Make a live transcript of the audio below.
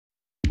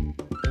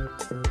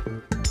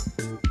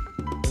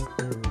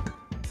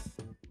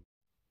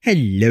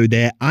Hello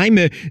there, I'm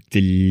a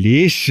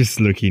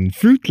delicious looking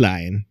fruit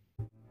lion.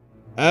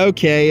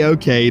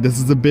 Okay, this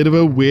is a bit of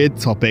a weird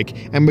topic,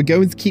 and we're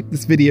going to keep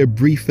this video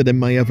briefer than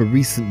my other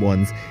recent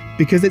ones,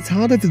 because it's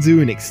harder to do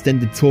an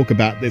extended talk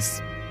about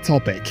this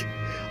topic.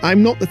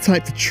 I'm not the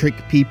type to trick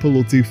people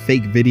or do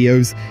fake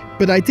videos,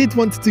 but I did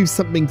want to do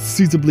something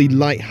suitably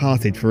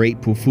light-hearted for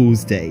April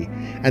Fool's Day,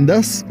 and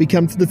thus we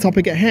come to the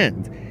topic at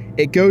hand.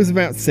 It goes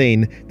without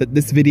saying that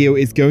this video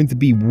is going to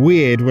be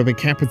weird with a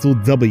capital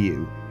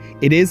W.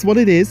 It is what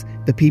it is,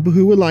 the people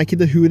who will like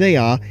it are who they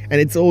are, and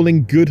it's all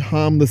in good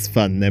harmless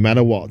fun no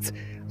matter what.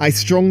 I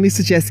strongly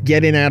suggest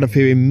getting out of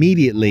here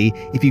immediately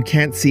if you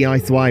can't see eye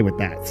to eye with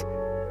that.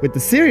 With the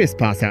serious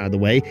part out of the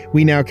way,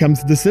 we now come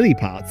to the silly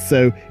parts,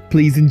 so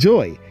please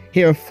enjoy.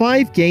 Here are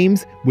 5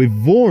 games with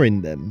Vore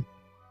in them.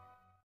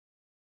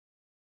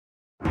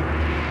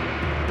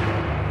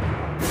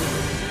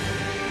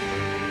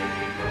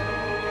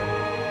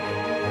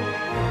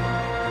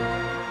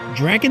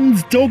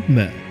 Dragon's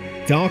Dogma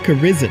Dark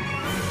Arisen.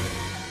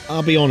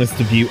 I'll be honest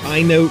with you,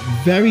 I know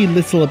very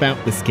little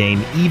about this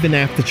game even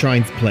after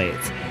trying to play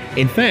it.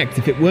 In fact,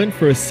 if it weren't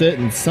for a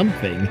certain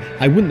something,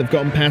 I wouldn't have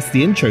gotten past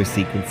the intro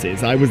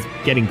sequences. I was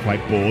getting quite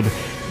bored.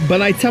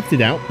 But I toughed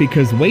it out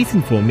because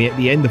waiting for me at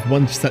the end of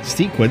one such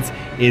sequence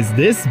is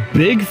this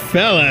big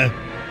fella.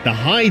 The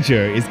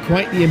Hydra is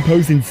quite the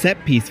imposing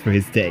set piece for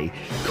his day,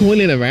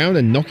 coiling around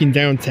and knocking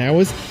down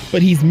towers,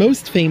 but he's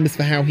most famous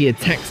for how he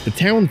attacks the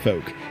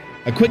townfolk.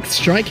 A quick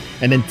strike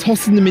and then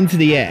tossing them into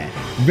the air.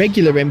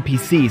 Regular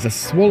NPCs are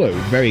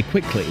swallowed very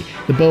quickly,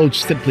 the bulge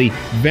simply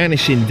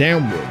vanishing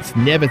downwards,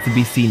 never to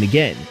be seen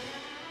again.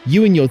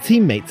 You and your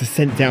teammates are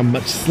sent down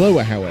much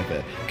slower,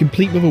 however,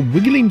 complete with a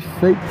wiggling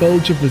throat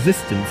bulge of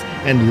resistance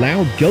and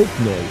loud gulp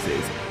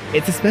noises.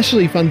 It's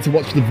especially fun to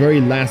watch the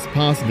very last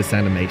part of this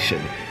animation,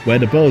 where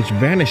the bulge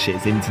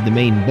vanishes into the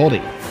main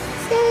body.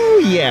 So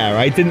yeah,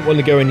 I didn't want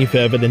to go any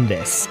further than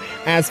this.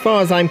 As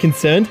far as I'm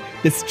concerned,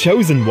 this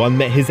chosen one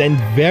met his end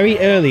very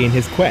early in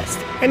his quest,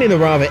 and in a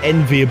rather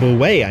enviable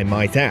way, I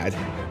might add.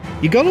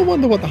 You gotta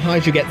wonder what the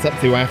Hydra gets up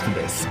to after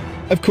this.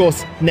 Of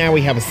course, now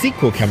we have a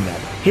sequel coming up.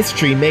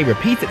 History may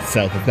repeat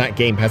itself if that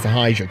game has a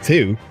Hydra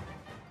too.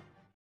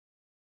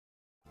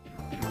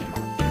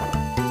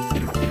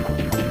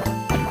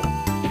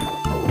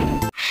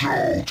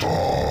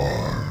 Showtime!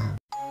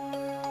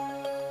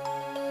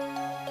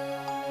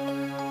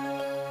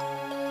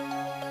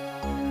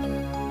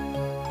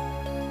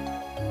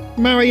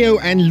 Mario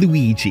and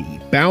Luigi,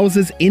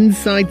 Bowser's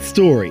Inside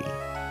Story.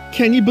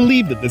 Can you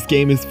believe that this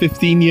game is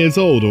 15 years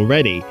old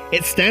already?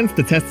 It stands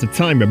the test of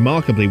time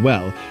remarkably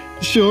well.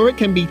 Sure, it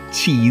can be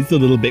cheesed a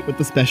little bit with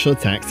the special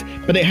attacks,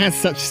 but it has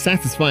such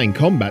satisfying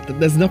combat that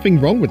there's nothing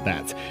wrong with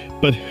that.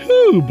 But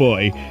hoo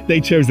boy,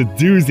 they chose a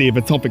doozy of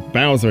a topic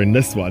Bowser in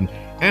this one.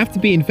 After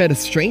being fed a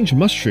strange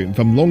mushroom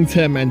from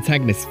long-term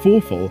antagonist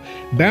Foreful,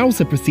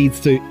 Bowser proceeds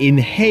to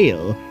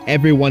inhale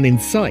everyone in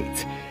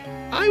sight.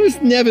 I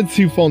was never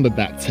too fond of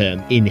that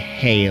term,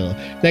 inhale.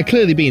 They're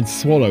clearly being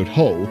swallowed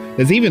whole.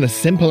 There's even a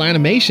simple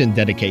animation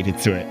dedicated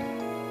to it.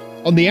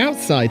 On the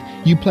outside,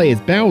 you play as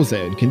Bowser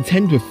and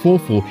contend with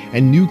Foreful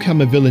and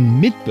newcomer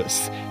villain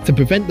Midbus to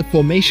prevent the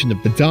formation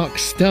of the Dark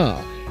Star.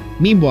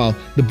 Meanwhile,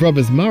 the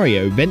brothers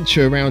Mario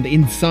venture around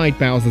inside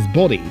Bowser's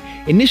body,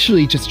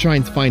 initially just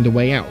trying to find a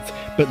way out,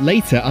 but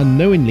later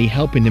unknowingly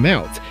helping him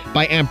out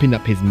by amping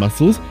up his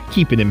muscles,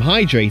 keeping him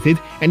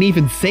hydrated, and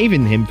even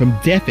saving him from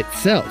death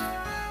itself.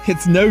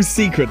 It's no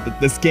secret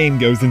that this game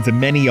goes into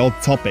many odd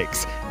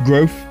topics: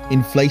 growth,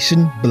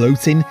 inflation,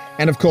 bloating,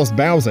 and of course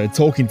Bowser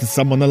talking to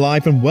someone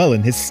alive and well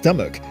in his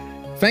stomach.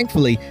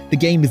 Thankfully, the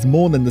game is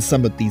more than the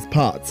sum of these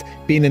parts,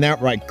 being an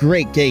outright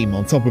great game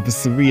on top of a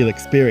surreal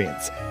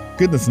experience.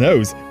 Goodness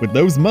knows, with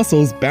those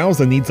muscles,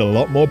 Bowser needs a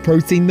lot more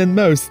protein than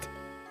most.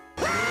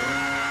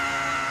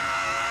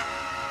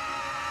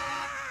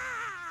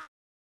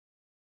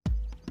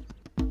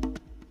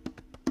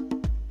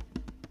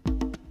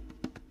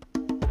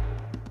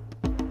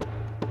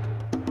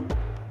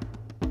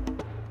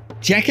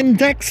 Jak and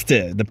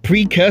Daxter, the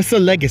Precursor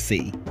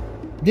Legacy.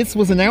 This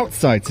was an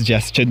outside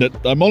suggestion that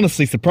I'm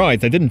honestly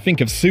surprised I didn't think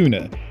of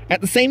sooner.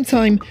 At the same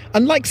time,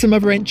 unlike some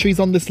other entries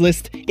on this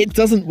list, it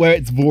doesn't wear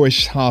its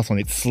Vorish heart on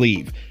its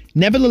sleeve.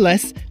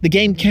 Nevertheless, the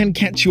game can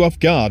catch you off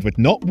guard with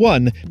not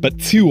one, but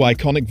 2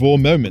 iconic Vore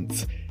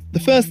moments. The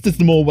first is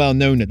the more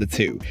well-known of the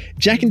two.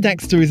 Jak and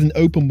Daxter is an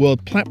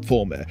open-world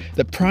platformer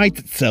that prides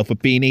itself on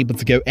being able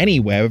to go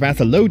anywhere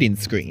without a loading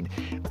screen.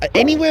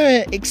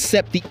 Anywhere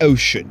except the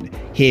ocean.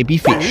 Here be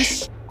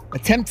fish.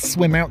 Attempt to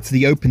swim out to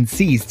the open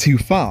seas too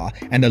far,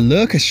 and a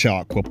lurker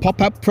shark will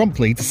pop up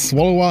promptly to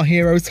swallow our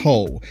heroes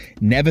whole,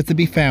 never to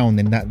be found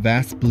in that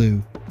vast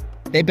blue.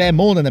 They bear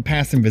more than a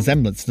passing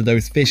resemblance to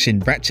those fish in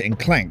Ratchet &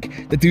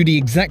 Clank that do the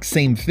exact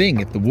same thing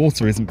if the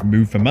water isn't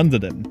removed from under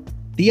them.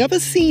 The other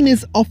scene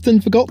is often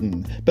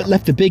forgotten, but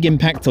left a big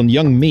impact on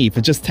young me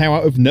for just how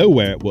out of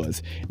nowhere it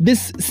was.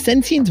 This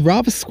sentient,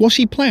 rather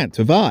squashy plant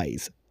with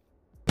eyes.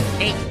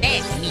 Take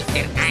this,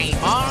 Mr.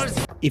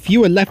 Eyeballs! If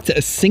you are left at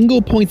a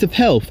single point of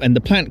health and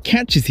the plant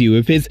catches you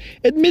with his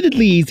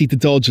admittedly easy to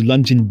dodge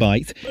lunging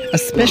bite, a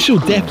special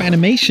death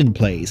animation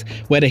plays,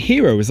 where the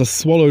hero is a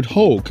swallowed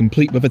whole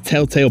complete with a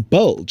telltale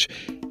bulge.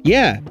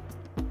 Yeah,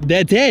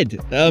 they're dead.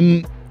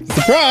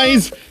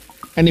 Surprise!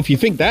 And if you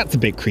think that's a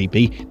bit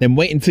creepy, then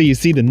wait until you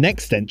see the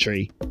next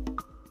entry.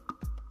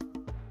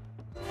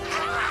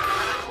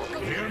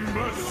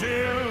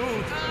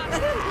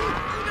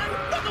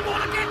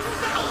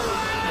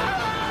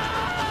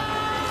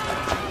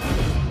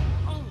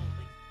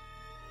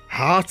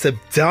 Heart of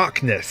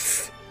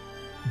Darkness.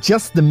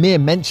 Just the mere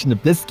mention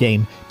of this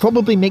game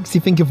probably makes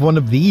you think of one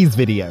of these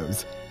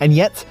videos. And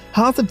yet,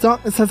 Heart of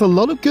Darkness has a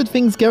lot of good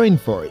things going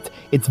for it.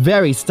 It's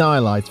very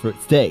stylized for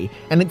its day,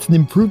 and it's an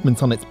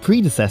improvement on its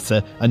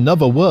predecessor,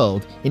 Another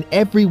World, in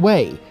every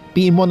way,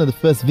 being one of the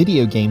first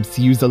video games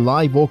to use a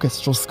live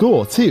orchestral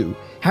score too.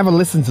 Have a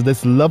listen to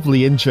this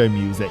lovely intro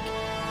music.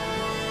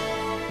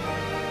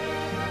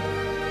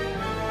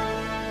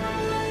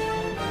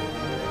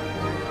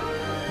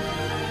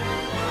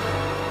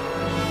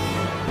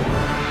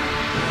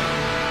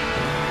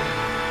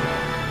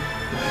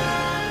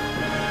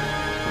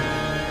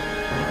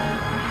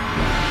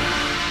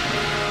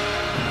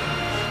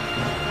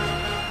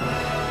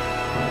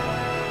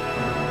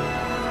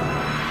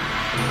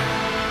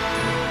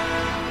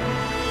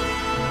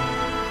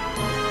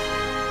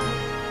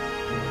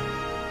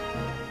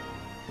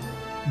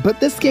 But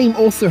this game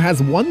also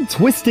has one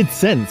twisted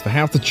sense for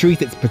how to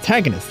treat its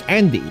protagonist,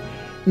 Andy.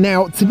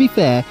 Now, to be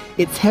fair,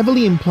 it's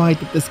heavily implied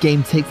that this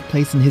game takes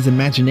place in his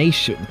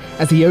imagination,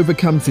 as he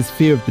overcomes his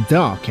fear of the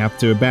dark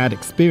after a bad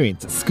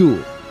experience at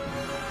school.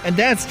 And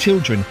as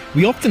children,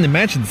 we often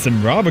imagine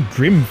some rather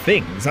grim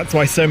things, that's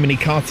why so many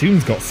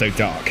cartoons got so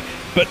dark.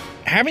 But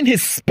having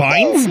his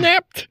spine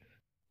snapped?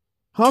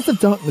 Heart of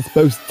Darkness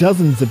boasts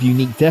dozens of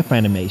unique death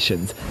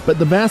animations, but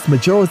the vast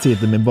majority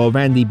of them involve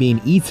Andy being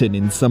eaten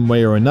in some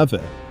way or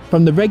another.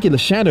 From the regular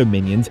shadow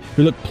minions,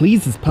 who look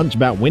pleased as punch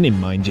about winning,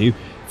 mind you,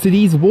 to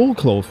these wall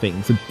claw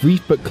things with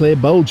brief but clear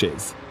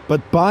bulges.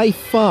 But by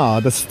far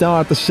the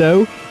star of the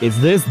show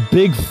is this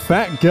big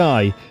fat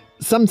guy,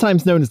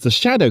 sometimes known as the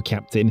Shadow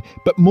Captain,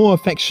 but more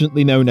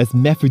affectionately known as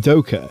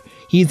Mefudoka.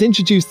 He is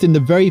introduced in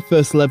the very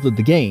first level of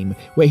the game,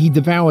 where he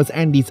devours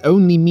Andy's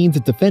only means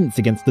of defense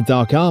against the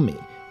Dark Army.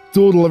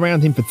 Dawdle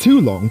around him for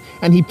too long,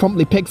 and he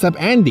promptly picks up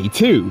Andy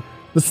too.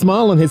 The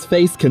smile on his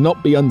face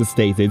cannot be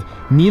understated,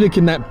 neither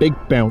can that big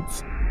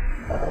bounce.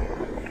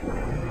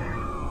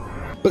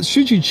 But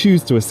should you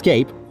choose to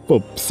escape,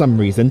 for some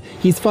reason,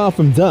 he's far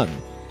from done.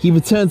 He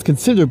returns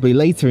considerably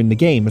later in the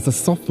game as a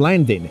soft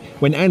landing,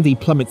 when Andy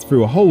plummets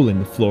through a hole in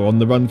the floor on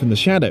the run from the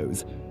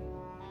shadows.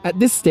 At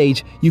this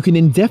stage, you can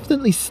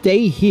indefinitely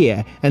stay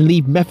here and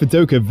leave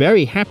Mefudoka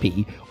very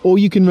happy, or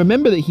you can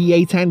remember that he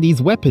ate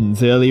Andy's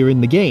weapons earlier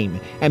in the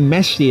game, and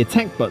mash the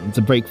attack button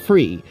to break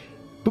free.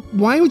 But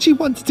why would you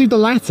want to do the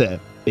latter?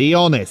 Be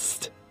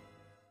honest.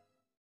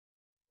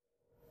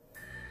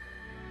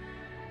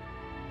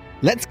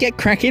 Let's get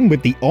cracking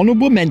with the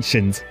honorable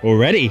mentions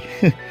already.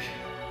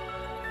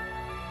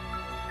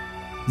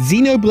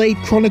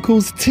 Xenoblade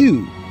Chronicles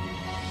 2.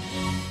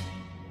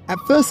 At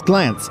first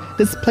glance,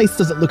 this place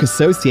doesn't look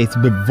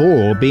associated with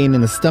Vore or being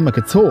in the stomach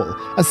at all,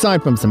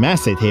 aside from some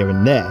acid here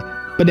and there.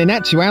 But in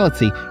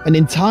actuality, an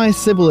entire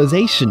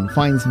civilization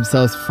finds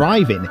themselves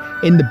thriving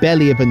in the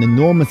belly of an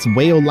enormous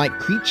whale-like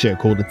creature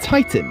called a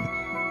Titan.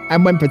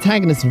 And when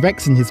protagonist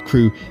Rex and his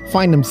crew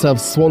find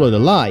themselves swallowed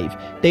alive,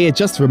 they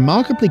adjust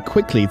remarkably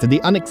quickly to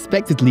the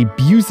unexpectedly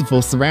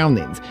beautiful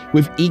surroundings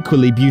with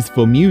equally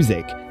beautiful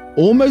music,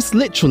 almost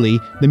literally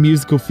the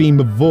musical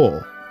theme of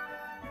Vore.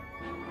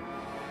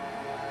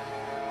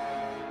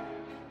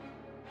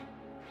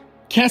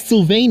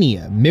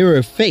 Castlevania Mirror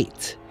of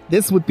Fate.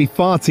 This would be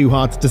far too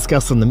hard to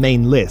discuss on the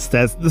main list,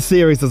 as the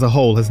series as a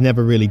whole has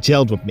never really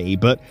gelled with me,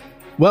 but,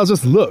 well,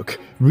 just look.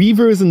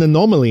 Reaver is an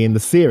anomaly in the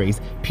series,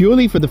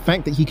 purely for the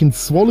fact that he can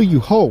swallow you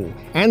whole,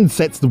 and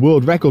sets the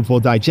world record for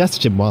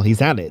digestion while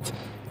he's at it.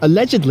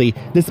 Allegedly,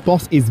 this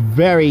boss is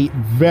very,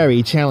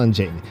 very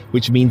challenging,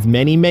 which means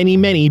many, many,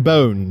 many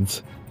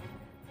bones.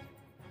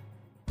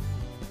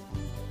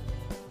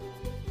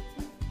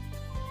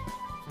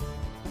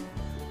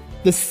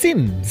 The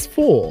Sims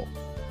 4.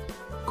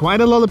 Quite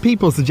a lot of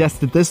people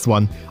suggested this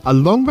one. A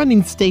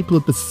long-running staple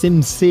of the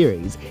Sims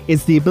series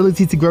is the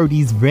ability to grow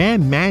these rare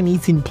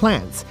man-eating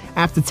plants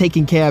after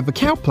taking care of a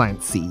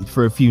cowplant seed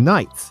for a few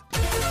nights.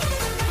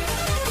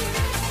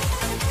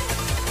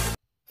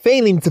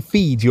 Failing to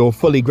feed your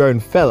fully grown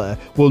fella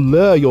will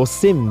lure your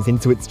Sims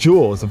into its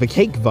jaws of a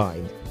cake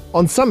vine.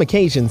 On some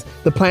occasions,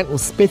 the plant will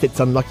spit its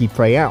unlucky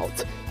prey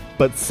out,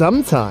 but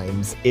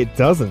sometimes it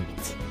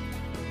doesn't.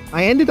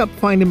 I ended up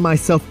finding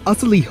myself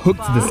utterly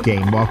hooked to this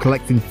game while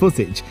collecting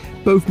footage,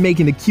 both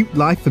making a cute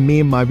life for me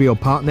and my real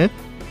partner,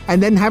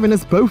 and then having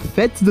us both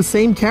fed to the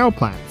same cow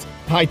plant.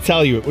 I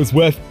tell you, it was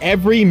worth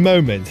every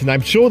moment, and I'm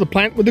sure the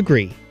plant would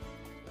agree.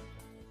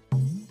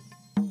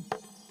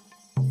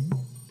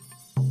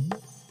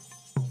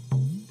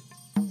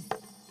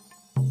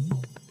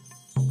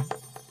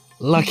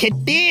 Look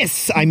at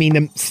this!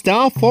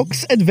 Star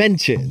Fox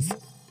Adventures.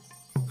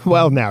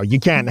 Well now, you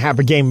can't have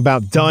a game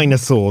about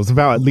dinosaurs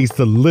without at least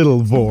a little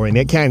Vore in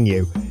it, can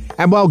you?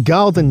 And while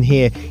Garden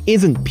here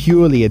isn't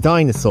purely a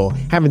dinosaur,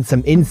 having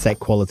some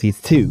insect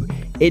qualities too,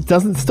 it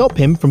doesn't stop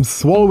him from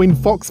swallowing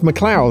Fox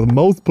McCloud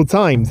multiple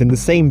times in the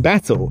same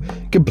battle,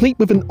 complete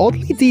with an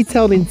oddly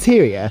detailed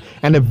interior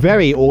and a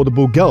very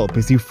audible gulp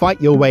as you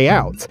fight your way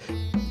out.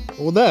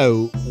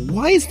 Although,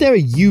 why is there a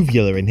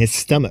uvula in his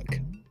stomach?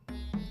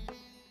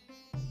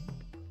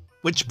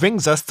 Which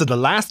brings us to the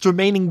last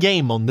remaining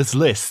game on this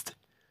list.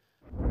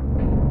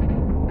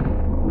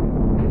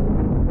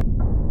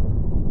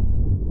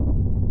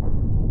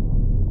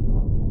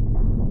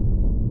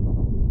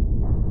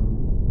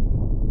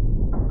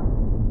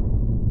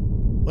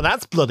 Well,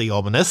 that's bloody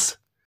ominous.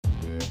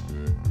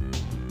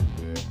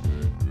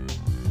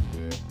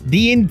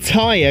 The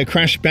entire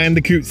Crash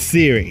Bandicoot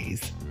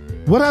series.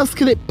 What else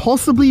could it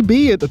possibly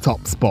be at the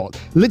top spot?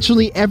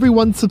 Literally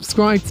everyone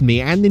subscribed to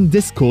me and in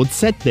Discord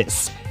said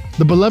this.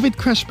 The beloved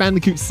Crash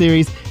Bandicoot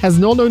series has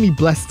not only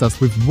blessed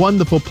us with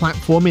wonderful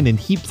platforming and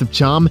heaps of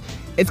charm,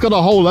 it's got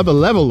a whole other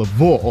level of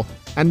Vore,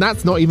 and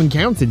that's not even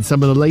counting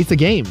some of the later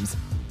games.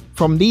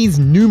 From these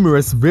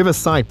numerous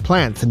riverside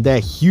plants and their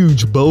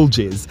huge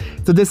bulges,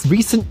 to this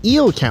recent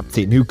eel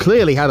captain who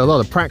clearly had a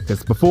lot of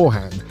practice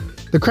beforehand,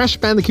 the Crash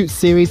Bandicoot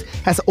series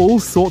has all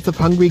sorts of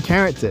hungry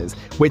characters,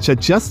 which are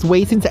just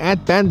waiting to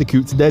add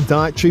Bandicoot to their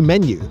dietary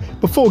menu,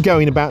 before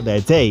going about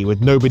their day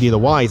with nobody the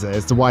wiser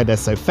as to why they're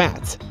so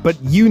fat.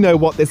 But you know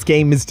what this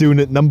game is doing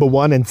at number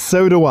 1, and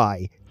so do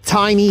I.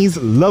 Tiny's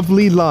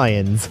Lovely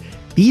Lions.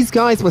 These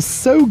guys were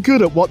so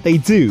good at what they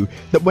do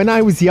that when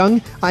I was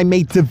young, I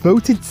made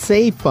devoted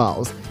save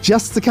files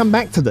just to come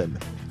back to them.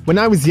 When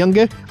I was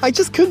younger, I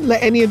just couldn't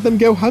let any of them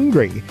go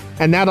hungry.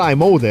 And now that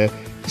I'm older,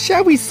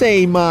 shall we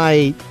say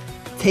my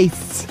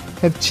tastes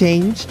have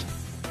changed?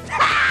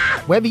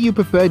 Whether you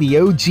prefer the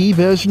OG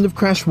version of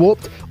Crash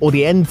Warped or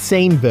the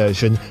Insane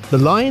version, the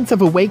Lions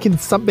have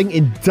awakened something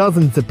in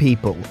dozens of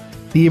people.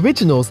 The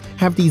originals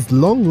have these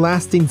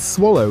long-lasting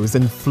swallows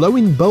and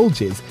flowing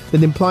bulges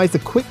that implies a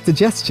quick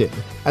digestion,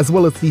 as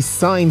well as these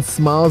signed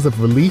smiles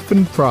of relief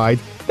and pride.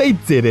 They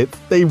did it,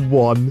 they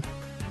won.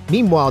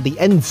 Meanwhile, the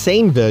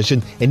Insane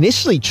version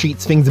initially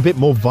treats things a bit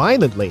more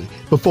violently,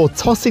 before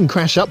tossing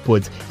Crash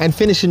upwards and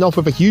finishing off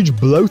with a huge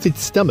bloated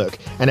stomach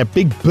and a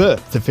big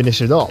burp to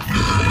finish it off.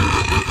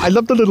 I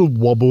love the little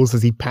wobbles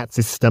as he pats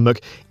his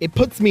stomach. It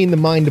puts me in the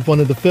mind of one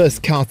of the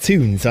first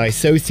cartoons I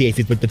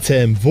associated with the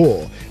term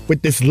Vore,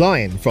 with this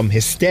lion from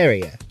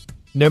Hysteria.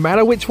 No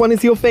matter which one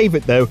is your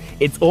favourite though,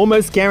 it's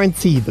almost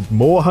guaranteed that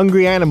more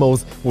hungry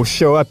animals will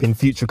show up in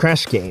future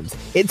Crash games.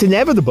 It's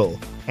inevitable,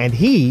 and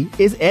he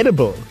is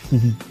edible.